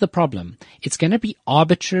 And here's the problem. It's going to be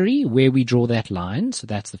arbitrary where we draw that line. So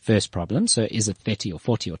that's the first problem. So is it 30 or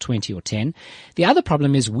 40 or 20 or 10? The other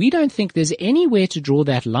problem is we don't think there's anywhere to draw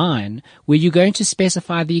that line where you're going to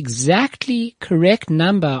specify the exactly correct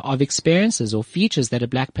number of experiences or features that a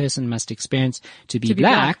black person must experience to be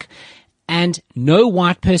black. And no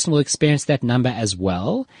white person will experience that number as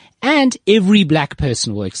well. And every black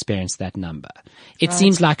person will experience that number. It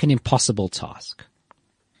seems like an impossible task.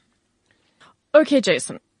 Okay,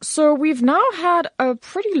 Jason. So we've now had a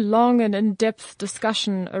pretty long and in-depth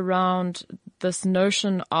discussion around this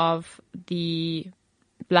notion of the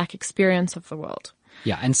black experience of the world.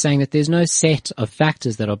 Yeah, and saying that there's no set of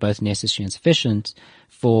factors that are both necessary and sufficient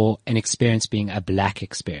for an experience being a black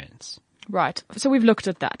experience. Right. So we've looked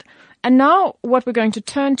at that. And now what we're going to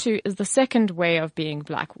turn to is the second way of being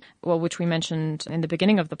black, well, which we mentioned in the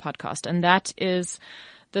beginning of the podcast. And that is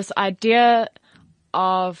this idea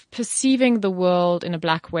of perceiving the world in a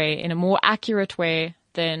black way, in a more accurate way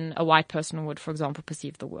than a white person would, for example,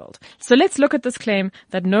 perceive the world. So let's look at this claim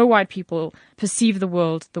that no white people perceive the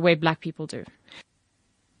world the way black people do.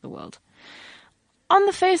 The world. On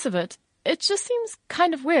the face of it, it just seems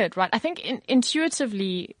kind of weird, right? I think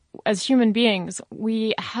intuitively, as human beings,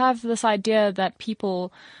 we have this idea that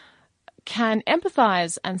people can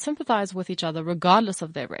empathize and sympathize with each other regardless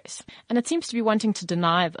of their race. And it seems to be wanting to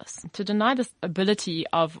deny this ability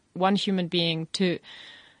of one human being to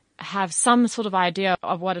have some sort of idea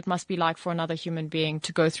of what it must be like for another human being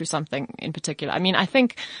to go through something in particular. I mean, I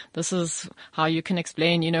think this is how you can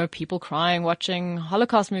explain, people crying watching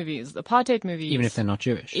Holocaust movies, apartheid movies. Even if they're not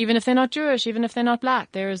Jewish. Even if they're not Jewish, even if they're not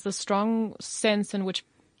black. There is this strong sense in which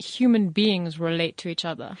human beings relate to each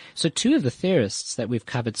other. So two of the theorists that we've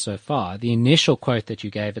covered so far, the initial quote that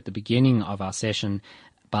you gave at the beginning of our session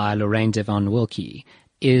by Lorraine Devon Wilkie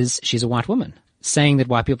she's a white woman, saying that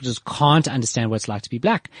white people just can't understand what it's like to be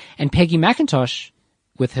black. And Peggy McIntosh,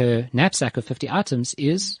 with her knapsack of 50 items,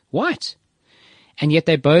 is white. And yet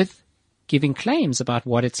they're both giving claims about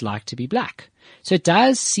what it's like to be black. So it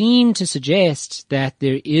does seem to suggest that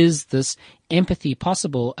there is this empathy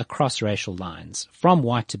possible across racial lines, from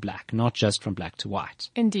white to black, not just from black to white.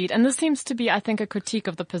 Indeed. And this seems to be, I think, a critique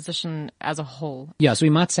of the position as a whole. Yeah, so we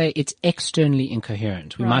might say it's externally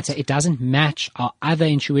incoherent. We might say it doesn't match our other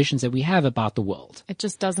intuitions that we have about the world. It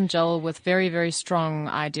just doesn't gel with very, very strong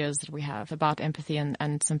ideas that we have about empathy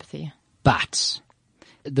and sympathy. But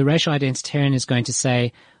the racial identitarian is going to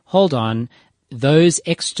say, hold on, those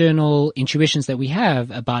external intuitions that we have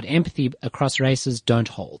about empathy across races don't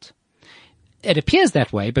hold. It appears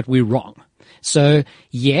that way, but we're wrong. So,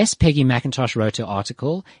 yes, Peggy McIntosh wrote her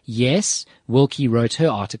article. Yes, Wilkie wrote her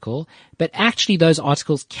article. But actually, those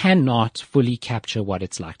articles cannot fully capture what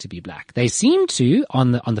it's like to be black. They seem to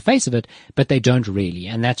on the face of it, but they don't really.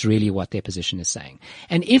 And that's really what their position is saying.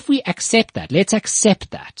 And if we accept that, let's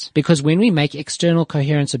accept that. Because when we make external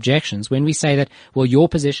coherence objections, when we say that, well, your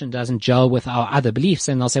position doesn't gel with our other beliefs,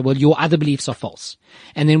 then they'll say, well, your other beliefs are false.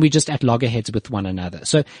 And then we just at loggerheads with one another.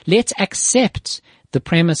 So let's accept the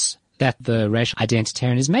premise that the racial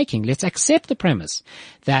identitarian is making. Let's accept the premise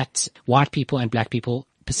that white people and black people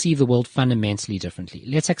perceive the world fundamentally differently.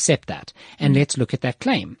 Let's accept that. And let's look at that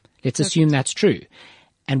claim. Let's assume that's true.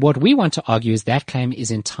 And what we want to argue is that claim is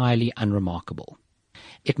entirely unremarkable.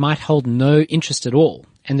 It might hold no interest at all.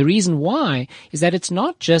 And the reason why is that it's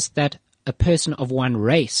not just that a person of one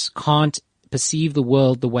race can't perceive the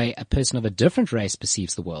world the way a person of a different race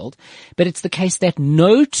perceives the world, but it's the case that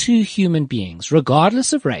no two human beings,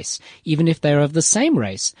 regardless of race, even if they are of the same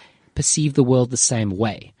race, perceive the world the same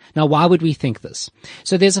way. Now, why would we think this?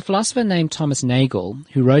 So there's a philosopher named Thomas Nagel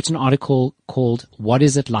who wrote an article called What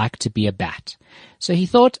Is It Like to Be a Bat? So he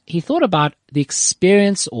thought about the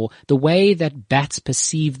experience or the way that bats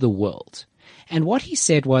perceive the world. And what he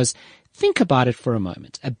said was, think about it for a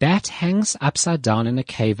moment. A bat hangs upside down in a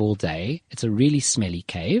cave all day. It's a really smelly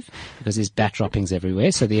cave because there's bat droppings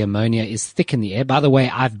everywhere, so the ammonia is thick in the air. By the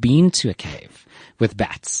way, I've been to a cave with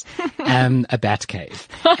bats, a bat cave.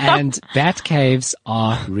 And bat caves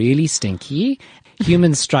are really stinky.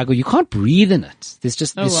 Humans struggle. You can't breathe in it.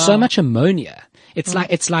 There's so much ammonia. It's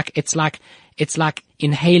like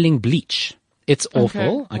inhaling bleach. It's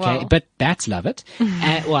awful, okay? Wow. But bats love it.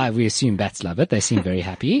 Well, we assume bats love it. They seem very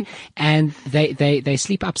happy. And they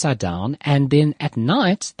sleep upside down. And then at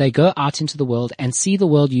night, they go out into the world and see the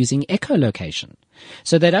world using echolocation.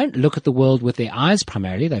 So they don't look at the world with their eyes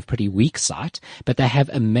primarily. They have pretty weak sight. But they have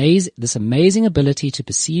this amazing ability to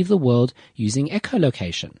perceive the world using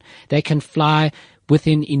echolocation. They can fly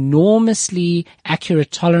within enormously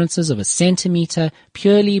accurate tolerances of a centimeter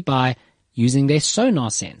purely by using their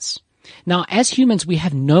sonar sense. Now, as humans, we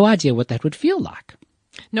have no idea what that would feel like.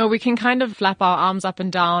 No, we can kind of flap our arms up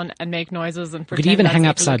and down and make noises and pretend. We could even hang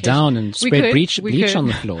upside down and spread bleach on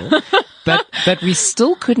the floor. But we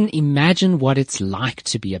still couldn't imagine what it's like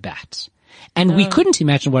to be a bat. And we couldn't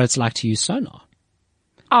imagine what it's like to use sonar.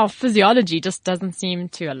 Our physiology just doesn't seem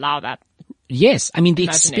to allow that. Yes. I mean, the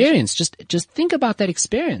experience, just think about that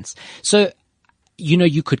experience. So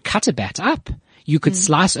you could cut a bat up. You could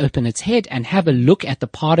slice open its head and have a look at the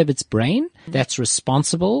part of its brain that's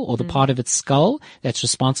responsible, or the part of its skull that's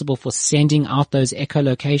responsible for sending out those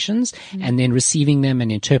echolocations and then receiving them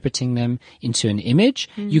and interpreting them into an image.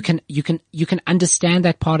 You can understand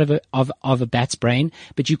that part of a bat's brain,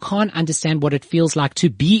 but you can't understand what it feels like to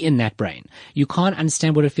be in that brain. You can't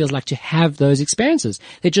understand what it feels like to have those experiences.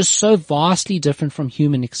 They're just so vastly different from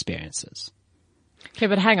human experiences. Okay,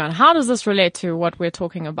 but hang on. How does this relate to what we're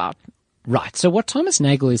talking about? Right. So what Thomas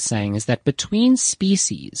Nagel is saying is that between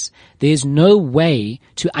species, there's no way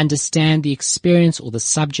to understand the experience or the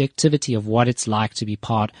subjectivity of what it's like to be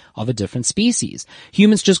part of a different species.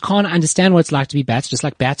 Humans just can't understand what it's like to be bats, just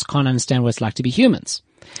like bats can't understand what it's like to be humans.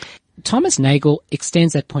 Thomas Nagel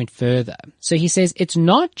extends that point further. So he says it's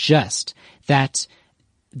not just that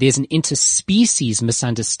there's an interspecies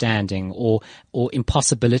misunderstanding or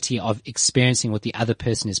impossibility of experiencing what the other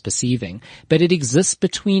person is perceiving, but it exists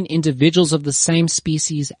between individuals of the same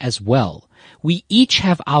species as well. We each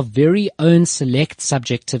have our very own select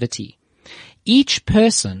subjectivity. Each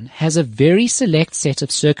person has a very select set of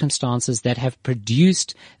circumstances that have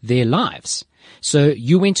produced their lives. So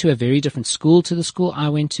you went to a very different school to the school I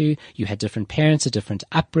went to. You had different parents, a different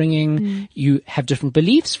upbringing. You have different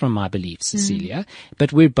beliefs from my beliefs, Cecilia,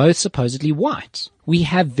 but we're both supposedly white. We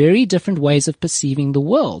have very different ways of perceiving the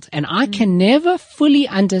world, and I can never fully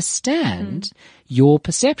understand your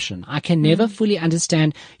perception. I can never fully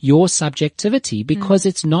understand your subjectivity because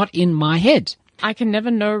it's not in my head. I can never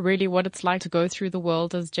know really what it's like to go through the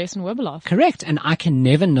world as Jason Werbeloff. Correct. And I can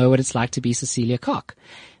never know what it's like to be Cecilia Koch.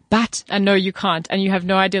 But and no, you can't, and you have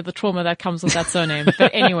no idea the trauma that comes with that surname.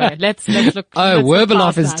 But anyway, let's look. Oh,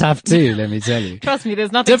 Werbeloff is that. Tough too. Let me tell you. Trust me,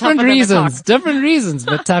 there's nothing different reasons,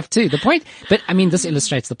 but tough too. The point, but I mean, this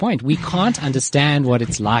illustrates the point. We can't understand what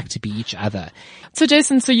it's like to be each other. So,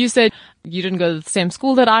 Jason, so you said you didn't go to the same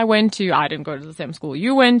school that I went to. I didn't go to the same school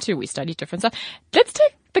you went to. We studied different stuff. Let's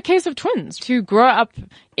take the case of twins who grow up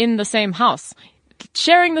in the same house,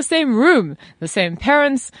 sharing the same room, the same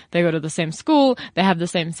parents, they go to the same school, they have the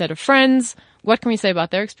same set of friends. What can we say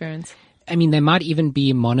about their experience? I mean, they might even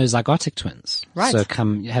be monozygotic twins. Right. So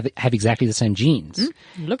have exactly the same genes.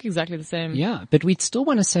 Look exactly the same. Yeah, but we'd still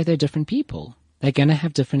want to say they're different people. They're going to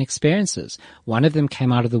have different experiences. One of them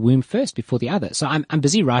came out of the womb first before the other. So I'm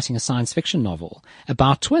busy writing a science fiction novel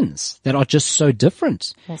about twins that are just so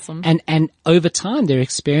different. Awesome. And over time, their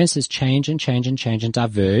experiences change and change and change and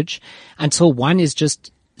diverge until one is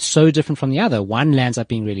just so different from the other. One lands up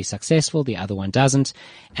being really successful, the other one doesn't.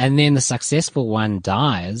 And then the successful one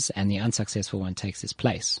dies and the unsuccessful one takes his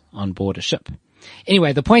place on board a ship.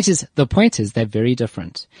 Anyway, the point is they're very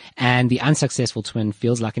different, and the unsuccessful twin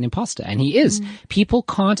feels like an imposter, and he is. People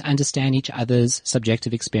can't understand each other's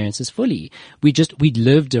subjective experiences fully. We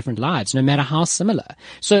live different lives, no matter how similar.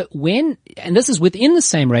 So and this is within the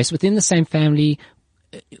same race, within the same family,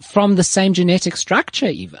 from the same genetic structure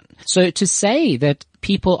even. So to say that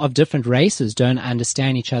people of different races don't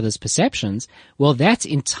understand each other's perceptions, well, that's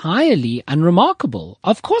entirely unremarkable.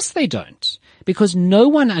 Of course they don't, because no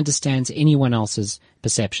one understands anyone else's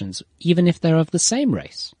perceptions, even if they're of the same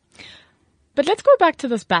race. But let's go back to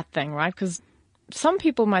this bat thing, right? Because some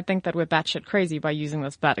people might think that we're batshit crazy by using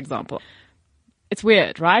this bat example. It's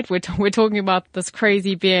weird, right? We're talking about this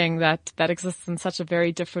crazy being that exists in such a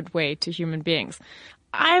very different way to human beings.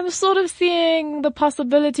 I'm sort of seeing the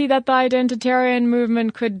possibility that the identitarian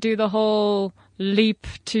movement could do the whole leap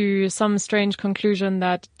to some strange conclusion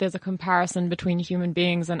that there's a comparison between human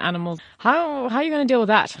beings and animals. How are you going to deal with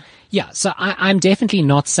that? Yeah, so I'm definitely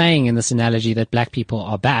not saying in this analogy that black people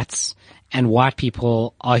are bats and white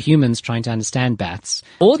people are humans trying to understand bats,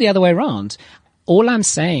 or the other way around. All I'm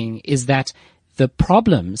saying is that the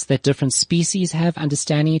problems that different species have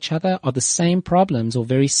understanding each other are the same problems or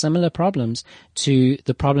very similar problems to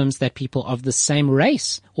the problems that people of the same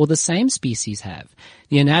race or the same species have.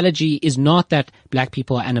 The analogy is not that black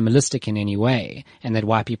people are animalistic in any way and that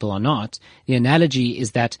white people are not. The analogy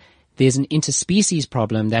is that there's an interspecies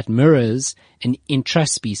problem that mirrors an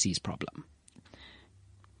intraspecies problem.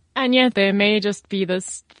 And yet there may just be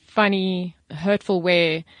this funny, hurtful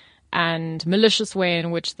way and malicious way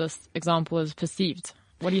in which this example is perceived.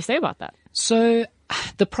 What do you say about that? So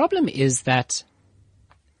the problem is that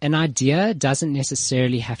an idea doesn't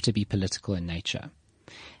necessarily have to be political in nature.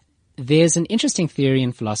 There's an interesting theory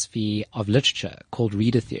in philosophy of literature called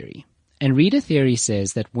reader theory. And reader theory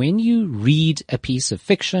says that when you read a piece of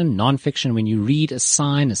fiction, non-fiction, when you read a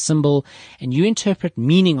sign, a symbol, and you interpret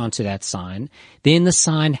meaning onto that sign, then the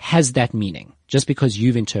sign has that meaning just because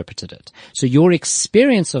you've interpreted it. So your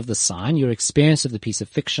experience of the sign, your experience of the piece of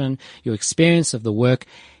fiction, your experience of the work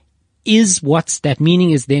is that meaning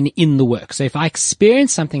is then in the work. So if I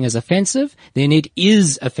experience something as offensive, then it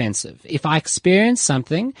is offensive. If I experience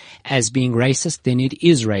something as being racist, then it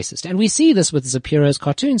is racist. And we see this with Zapiro's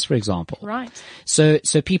cartoons, for example. Right. So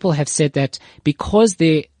people have said that because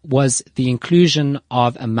there was the inclusion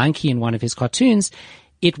of a monkey in one of his cartoons,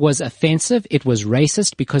 it was offensive, it was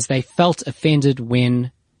racist because they felt offended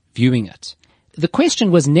when viewing it. The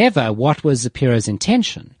question was never what was Zapiro's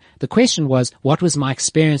intention. The question was, what was my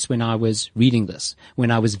experience when I was reading this,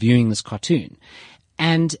 when I was viewing this cartoon?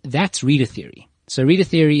 And that's reader theory. So reader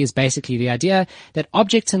theory is basically the idea that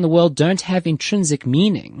objects in the world don't have intrinsic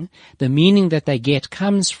meaning. The meaning that they get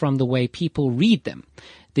comes from the way people read them,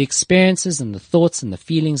 the experiences and the thoughts and the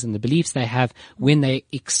feelings and the beliefs they have when they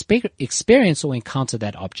experience or encounter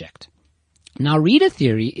that object. Now, reader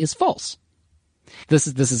theory is false. This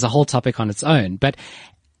is a whole topic on its own, but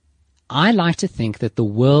I like to think that the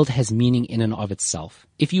world has meaning in and of itself.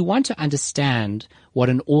 If you want to understand what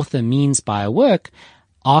an author means by a work,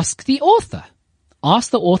 ask the author.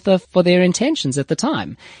 Ask the author for their intentions at the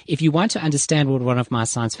time. If you want to understand what one of my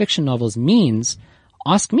science fiction novels means,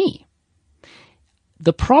 ask me.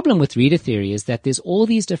 The problem with reader theory is that there's all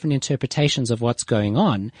these different interpretations of what's going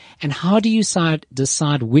on, and how do you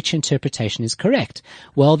decide which interpretation is correct?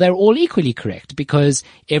 Well, they're all equally correct because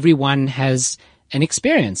everyone has an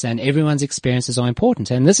experience and everyone's experiences are important.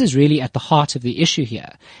 And this is really at the heart of the issue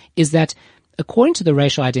here, is that according to the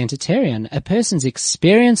racial identitarian, a person's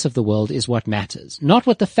experience of the world is what matters, not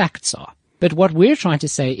what the facts are. But what we're trying to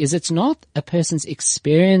say is it's not a person's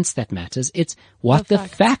experience that matters, it's what the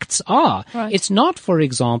facts are. Right. It's not, for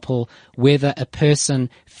example, whether a person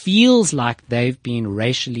feels like they've been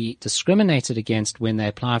racially discriminated against when they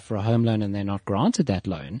apply for a home loan and they're not granted that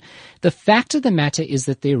loan. The fact of the matter is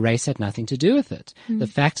that their race had nothing to do with it. The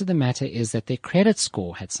fact of the matter is that their credit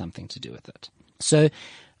score had something to do with it. So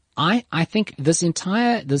I think this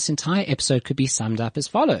entire episode could be summed up as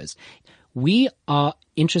follows. We are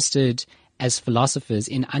interested as philosophers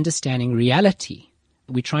in understanding reality.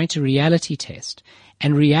 We're trying to reality test.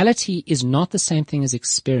 And reality is not the same thing as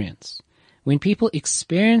experience. When people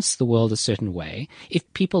experience the world a certain way,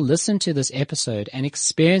 if people listen to this episode and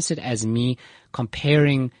experience it as me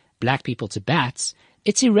comparing black people to bats,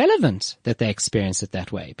 it's irrelevant that they experience it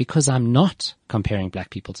that way because I'm not comparing black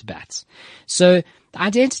people to bats. So the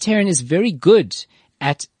identitarian is very good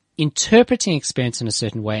at interpreting experience in a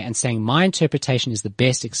certain way and saying my interpretation is the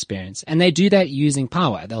best experience. And they do that using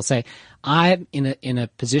power. They'll say, I'm in a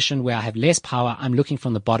position where I have less power. I'm looking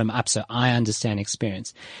from the bottom up, so I understand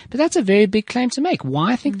experience. But that's a very big claim to make.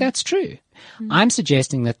 Why I think that's true? I'm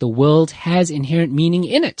suggesting that the world has inherent meaning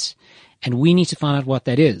in it, and we need to find out what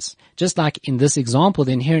that is. Just like in this example,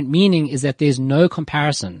 the inherent meaning is that there's no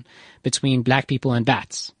comparison between black people and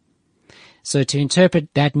bats. So to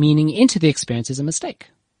interpret that meaning into the experience is a mistake.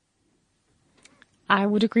 I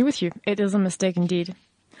would agree with you. It is a mistake indeed.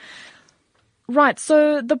 Right.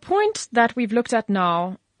 So the point that we've looked at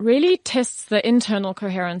now really tests the internal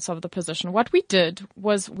coherence of the position. What we did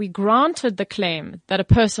was we granted the claim that a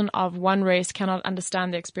person of one race cannot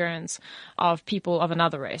understand the experience of people of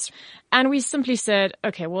another race. And we simply said,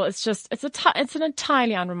 okay, well, it's an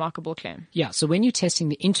entirely unremarkable claim. Yeah. So when you're testing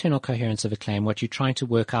the internal coherence of a claim, what you're trying to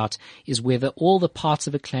work out is whether all the parts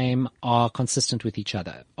of a claim are consistent with each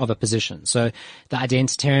other, of a position. So the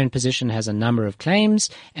identitarian position has a number of claims,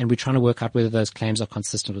 and we're trying to work out whether those claims are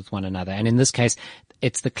consistent with one another. And in this case,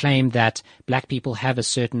 it's the claim that black people have a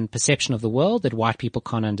certain perception of the world that white people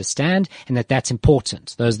can't understand, and that's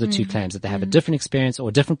important. Those are the two claims, that they have a different experience or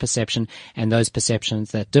a different perception, and those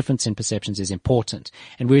perceptions, that difference in perceptions is important.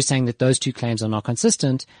 And we're saying that those two claims are not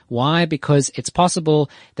consistent. Why? Because it's possible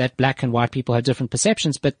that black and white people have different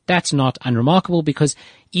perceptions, but that's not unremarkable because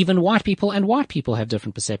even white people and white people have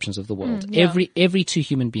different perceptions of the world. Every two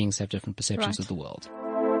human beings have different perceptions of the world.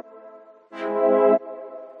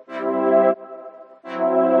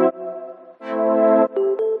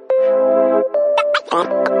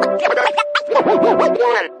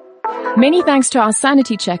 Many thanks to our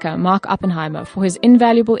sanity checker, Mark Oppenheimer, for his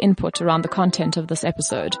invaluable input around the content of this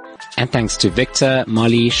episode. And thanks to Victor,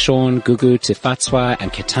 Molly, Sean, Gugu, Tifatswa,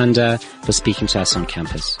 and Ketanda for speaking to us on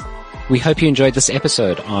campus. We hope you enjoyed this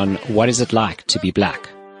episode on What Is It Like to Be Black?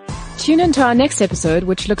 Tune in to our next episode,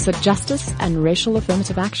 which looks at justice and racial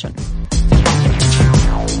affirmative action.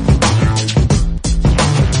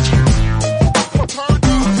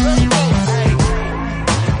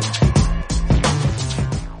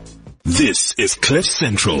 This is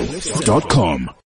CliffCentral.com.